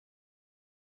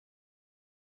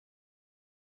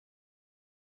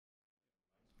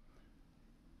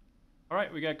All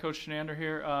right, we got Coach Chinander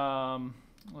here.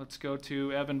 Let's go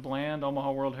to Evan Bland,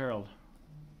 Omaha World Herald.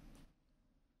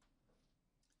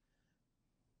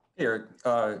 Hey, Eric.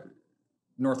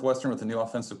 Northwestern with a new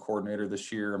offensive coordinator this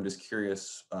year. I'm just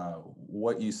curious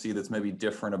what you see that's maybe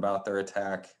different about their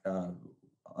attack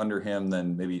under him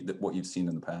than maybe what you've seen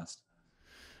in the past.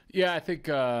 Yeah, I think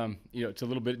it's a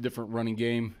little bit different running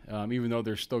game. Even though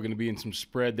they're still going to be in some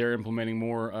spread, they're implementing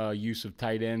more use of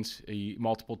tight ends,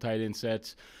 multiple tight end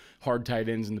sets, hard tight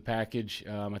ends in the package.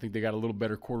 I think they got a little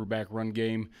better quarterback run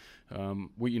game.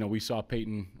 We saw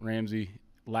Peyton Ramsey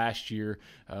last year,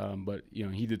 but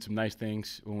he did some nice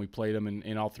things when we played him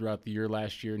and all throughout the year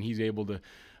last year, and he's able to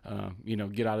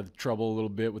get out of trouble a little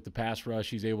bit with the pass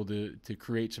rush. He's able to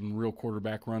create some real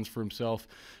quarterback runs for himself.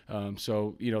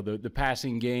 The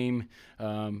passing game,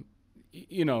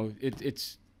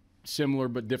 it's similar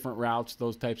but different routes,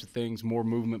 those types of things, more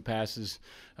movement passes.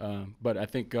 But I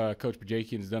think Coach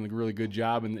Bajakian has done a really good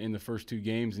job in the first two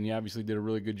games, and he obviously did a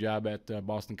really good job at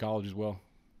Boston College as well.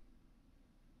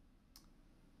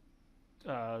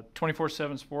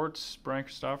 24/7 Sports, Brian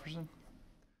Christopherson.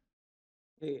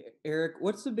 Hey, Eric,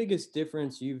 what's the biggest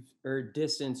distance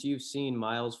you've seen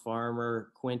Miles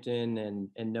Farmer, Quinton,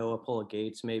 and Noah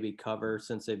Gates maybe cover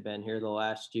since they've been here the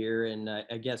last year? And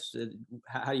I guess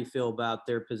how do you feel about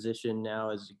their position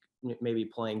now as maybe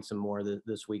playing some more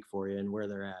this week for you and where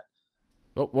they're at?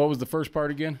 What was the first part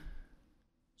again?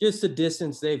 Just the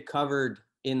distance they've covered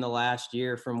in the last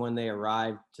year from when they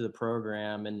arrived to the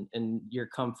program and your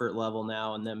comfort level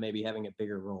now and them maybe having a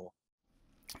bigger role.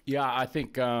 Yeah, I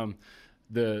think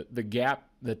the gap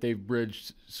that they've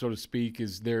bridged, so to speak,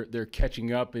 is they're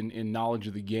catching up in knowledge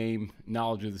of the game,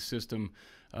 knowledge of the system.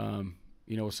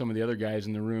 With some of the other guys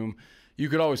in the room, you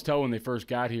could always tell when they first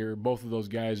got here. Both of those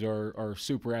guys are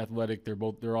super athletic.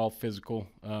 They're all physical.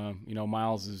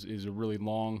 Miles is a really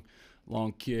long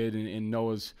kid, and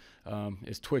Noah's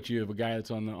as twitchy of a guy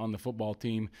that's on the football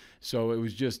team. So it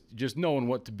was just knowing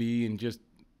what to be and just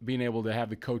being able to have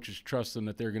the coaches trust them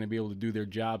that they're going to be able to do their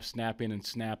job, snap in and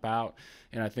snap out.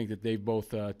 And I think that they've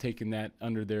both taken that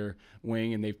under their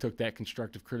wing, and they've took that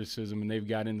constructive criticism, and they've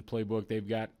got in the playbook. They've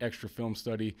got extra film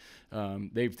study.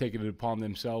 They've taken it upon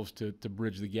themselves to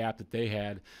bridge the gap that they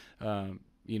had. And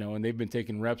they've been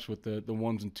taking reps with the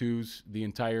ones and twos the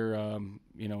entire,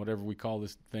 whatever we call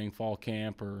this thing, fall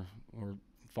camp or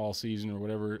fall season or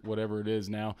whatever it is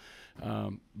now.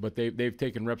 But they've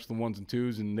taken reps the ones and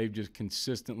twos, and they've just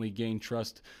consistently gained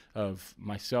trust of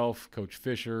myself, Coach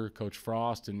Fisher, Coach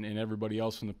Frost, and everybody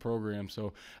else in the program.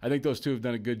 So I think those two have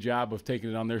done a good job of taking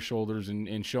it on their shoulders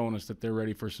and showing us that they're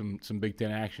ready for some Big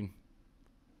Ten action.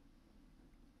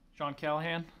 Sean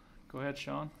Callahan. Go ahead,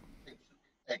 Sean.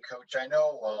 Hey, Coach, I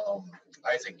know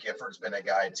Isaac Gifford's been a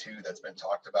guy, too, that's been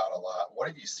talked about a lot. What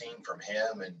have you seen from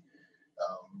him, and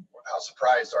how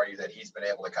surprised are you that he's been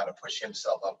able to kind of push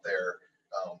himself up there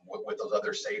with those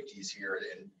other safeties here?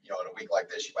 And, in a week like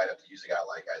this, you might have to use a guy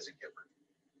like Isaac Gifford.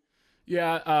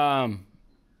 Yeah,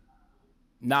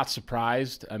 not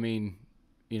surprised. I mean,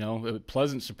 a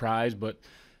pleasant surprise, but,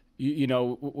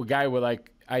 a guy with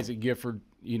like Isaac Gifford,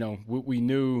 we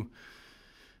knew –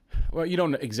 well, you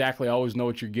don't exactly always know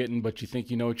what you're getting, but you think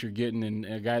you know what you're getting. And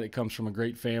a guy that comes from a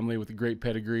great family with a great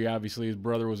pedigree. Obviously, his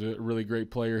brother was a really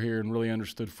great player here and really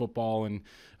understood football and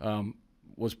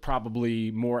was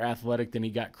probably more athletic than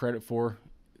he got credit for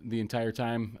the entire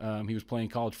time he was playing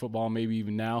college football, maybe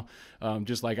even now.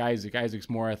 Just like Isaac. Isaac's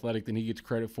more athletic than he gets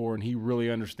credit for, and he really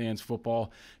understands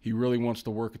football. He really wants to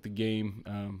work at the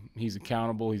game. He's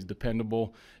accountable, he's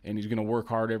dependable, and he's going to work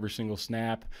hard every single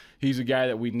snap. He's a guy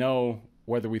that we know –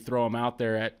 whether we throw him out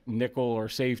there at nickel or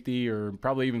safety or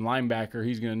probably even linebacker,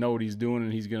 he's going to know what he's doing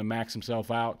and he's going to max himself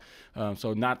out.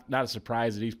 So not a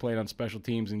surprise that he's playing on special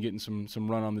teams and getting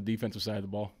some run on the defensive side of the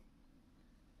ball.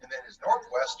 And then is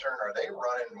Northwestern, are they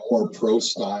running more pro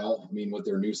style? I mean, with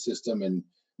their new system, and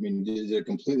I mean, is it a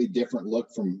completely different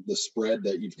look from the spread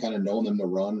that you've kind of known them to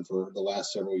run for the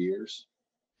last several years?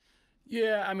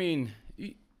 Yeah, I mean,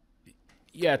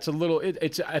 yeah, it's a little.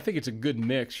 I think it's a good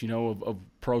mix, of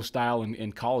pro style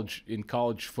and college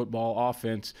football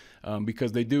offense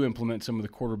because they do implement some of the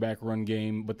quarterback run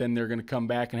game, but then they're going to come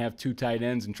back and have two tight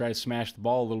ends and try to smash the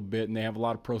ball a little bit, and they have a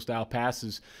lot of pro style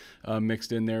passes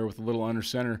mixed in there with a little under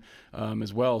center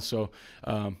as well. So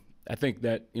I think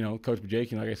that, Coach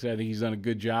Bajakian, like I said, I think he's done a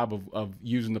good job of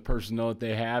using the personnel that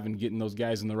they have and getting those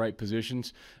guys in the right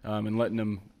positions and letting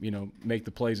them, make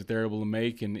the plays that they're able to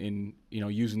make and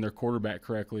using their quarterback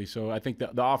correctly. So I think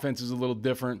that the offense is a little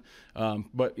different,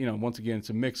 but, once again,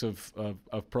 it's a mix of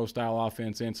pro-style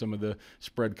offense and some of the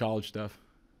spread college stuff.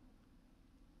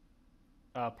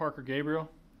 Parker Gabriel,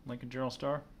 Lincoln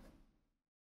Journal-Star.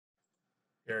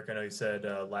 Erik, I know you said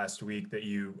last week that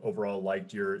you overall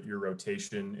liked your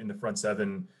rotation in the front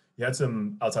seven. You had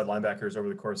some outside linebackers over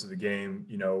the course of the game,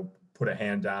 put a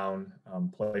hand down,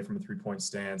 play from a 3-point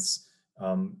stance.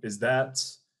 Did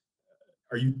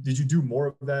you do more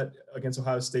of that against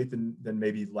Ohio State than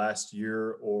maybe last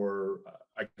year? Or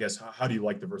I guess, how do you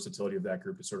like the versatility of that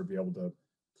group to sort of be able to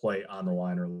play on the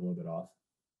line or a little bit off?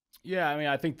 Yeah, I mean,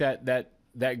 I think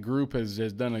that group has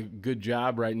done a good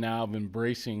job right now of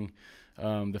embracing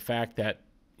the fact that,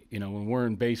 when we're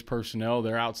in base personnel,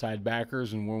 they're outside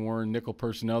backers, and when we're in nickel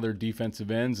personnel, they're defensive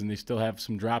ends, and they still have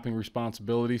some dropping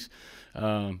responsibilities,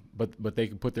 but they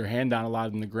can put their hand down a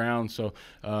lot in the ground. So,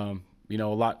 a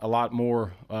lot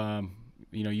more.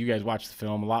 You guys watch the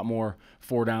film. A lot more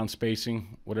 4-down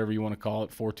spacing, whatever you want to call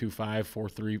it, 4-2-5,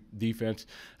 4-3 defense,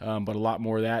 but a lot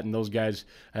more of that. And those guys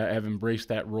have embraced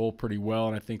that role pretty well.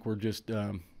 And I think we're just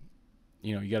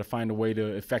you got to find a way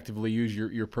to effectively use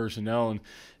your personnel, and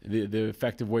the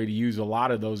effective way to use a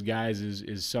lot of those guys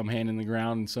is some hand in the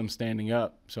ground and some standing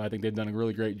up. So I think they've done a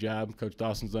really great job. Coach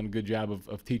Dawson's done a good job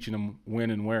of teaching them when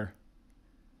and where.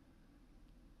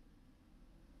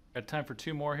 Got time for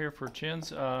 2 more here for Chins.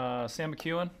 Sam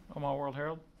McEwen, Omaha World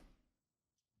Herald.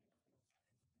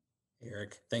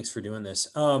 Erik, thanks for doing this.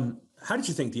 How did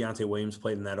you think Deontay Williams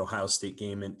played in that Ohio State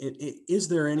game? And is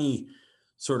there any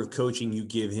sort of coaching you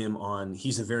give him on?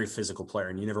 He's a very physical player,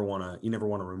 and you never want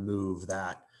to remove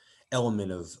that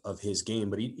element of his game.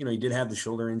 But he did have the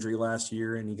shoulder injury last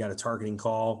year, and he got a targeting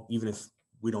call, even if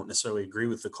we don't necessarily agree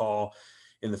with the call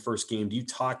in the first game. Do you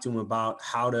talk to him about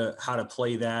how to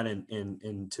play that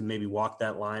and to maybe walk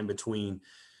that line between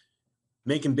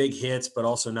making big hits but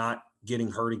also not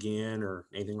getting hurt again or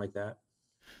anything like that?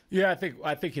 Yeah,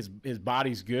 I think his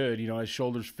body's good. His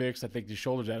shoulder's fixed. I think his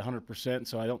shoulder's at 100%.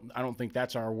 So I don't think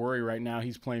that's our worry right now.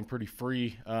 He's playing pretty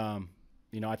free. I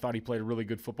thought he played a really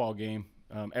good football game.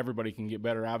 Everybody can get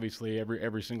better. Obviously,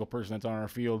 every single person that's on our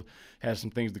field has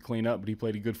some things to clean up. But he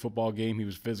played a good football game. He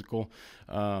was physical.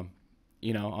 On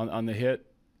the hit,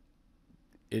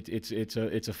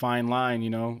 it's a fine line.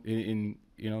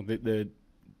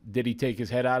 Did he take his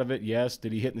head out of it? Yes.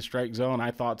 Did he hit in the strike zone?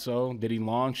 I thought so. Did he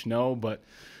launch? No. But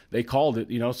they called it.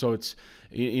 So it's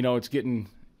it's getting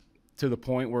to the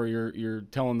point where you're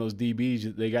telling those DBs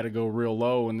that they got to go real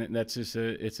low, and that's just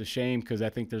it's a shame, because I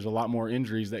think there's a lot more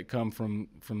injuries that come from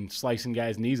slicing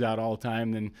guys' knees out all the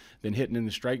time than hitting in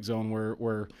the strike zone where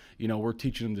we're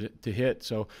teaching them to hit.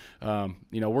 So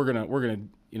we're gonna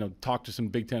talk to some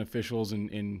Big Ten officials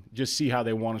and just see how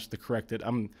they want us to correct it.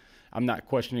 I'm not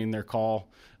questioning their call.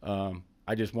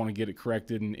 I just want to get it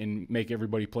corrected and make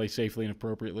everybody play safely and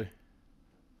appropriately.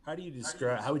 How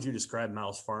would you describe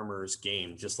Miles Farmer's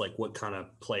game? Just like, what kind of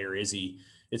player is he?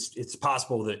 It's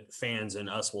possible that fans and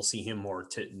us will see him more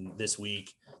this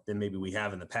week than maybe we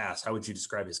have in the past. How would you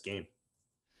describe his game?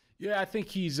 Yeah, I think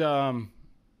he's I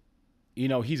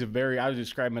would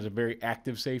describe him as a very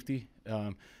active safety.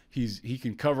 He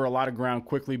can cover a lot of ground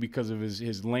quickly because of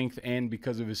his length and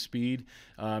because of his speed.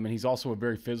 And he's also a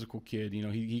very physical kid.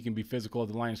 He can be physical at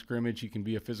the line of scrimmage. He can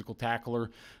be a physical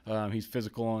tackler. He's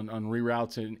physical on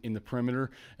reroutes in the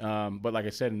perimeter. But like I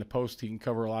said, in the post, he can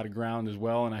cover a lot of ground as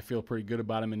well. And I feel pretty good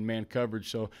about him in man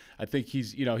coverage. So I think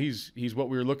he's what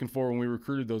we were looking for when we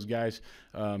recruited those guys.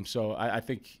 So I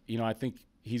think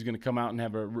he's going to come out and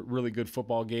have a really good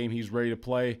football game. He's ready to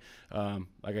play.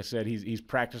 Like I said, he's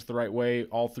practiced the right way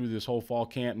all through this whole fall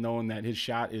camp, knowing that his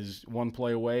shot is one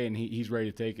play away, and he's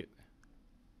ready to take it.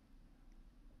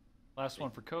 Last one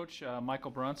for Coach.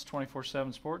 Michael Bruntz,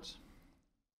 24/7 Sports.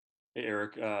 Hey,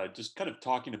 Erik, just kind of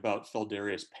talking about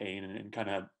Feldarius Payne and kind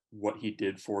of what he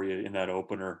did for you in that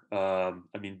opener.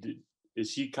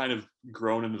 Is he kind of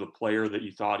grown into the player that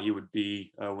you thought he would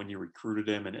be when you recruited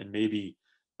him, and maybe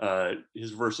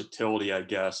his versatility, I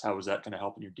guess, how is that kind of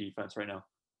helping your defense right now?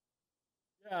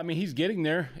 Yeah, I mean, he's getting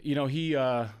there.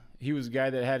 He was a guy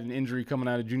that had an injury coming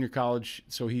out of junior college,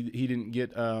 so he didn't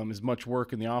get as much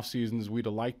work in the offseason as we'd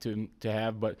have liked to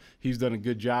have, but he's done a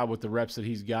good job with the reps that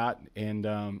he's got, and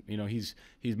he's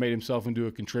made himself into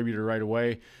a contributor right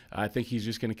away. I think he's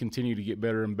just going to continue to get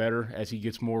better and better as he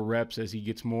gets more reps, as he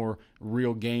gets more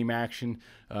real game action.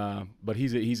 But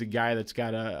he's a guy that's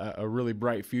got a really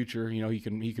bright future. He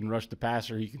can rush the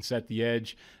passer, he can set the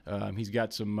edge. He's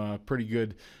got some pretty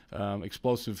good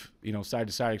explosive,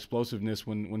 side-to-side explosiveness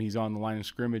when he's on the line of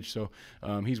scrimmage. So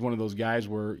he's one of those guys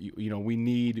where we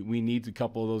need a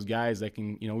couple of those guys that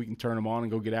can we can turn them on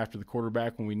and go get after the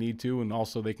quarterback when we need to, and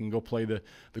also they can go play the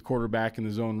quarterback in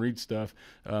the zone read stuff.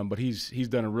 But he's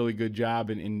done a really good job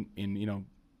in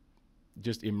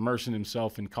just immersing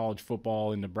himself in college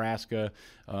football in Nebraska,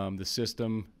 the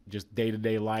system, just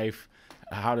day-to-day life.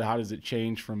 How does it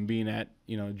change from being at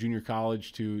junior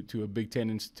college to a Big Ten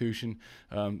institution?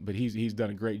 But he's done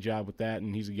a great job with that,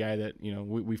 and he's a guy that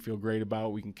we feel great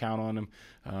about. We can count on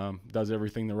him. Does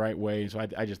everything the right way. So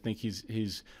I just think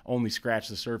he's only scratched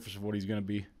the surface of what he's going to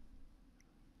be.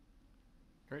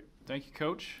 Great, thank you,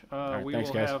 Coach. Right, we thanks,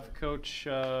 will guys. have Coach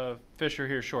Fisher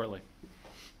here shortly.